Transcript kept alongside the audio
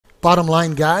Bottom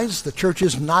line, guys, the church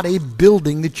is not a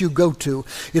building that you go to.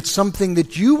 It's something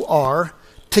that you are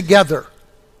together,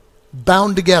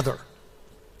 bound together.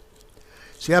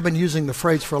 See, I've been using the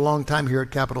phrase for a long time here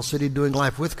at Capital City, doing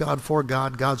life with God, for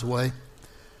God, God's way.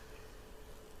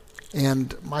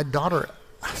 And my daughter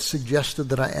suggested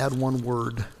that I add one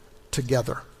word,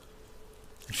 together.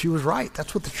 And she was right.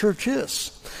 That's what the church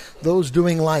is. Those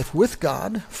doing life with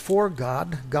God, for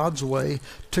God, God's way,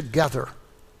 together.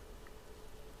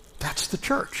 That's the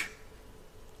church.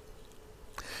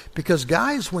 Because,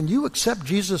 guys, when you accept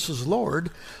Jesus as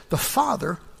Lord, the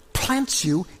Father plants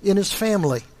you in His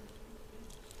family.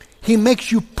 He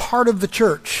makes you part of the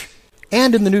church.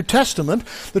 And in the New Testament,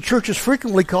 the church is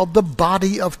frequently called the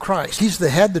body of Christ. He's the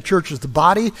head, the church is the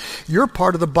body. You're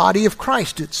part of the body of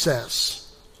Christ, it says.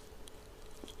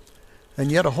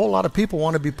 And yet a whole lot of people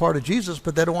want to be part of Jesus,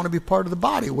 but they don't want to be part of the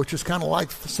body, which is kind of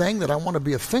like saying that I want to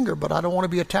be a finger, but I don't want to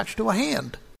be attached to a hand.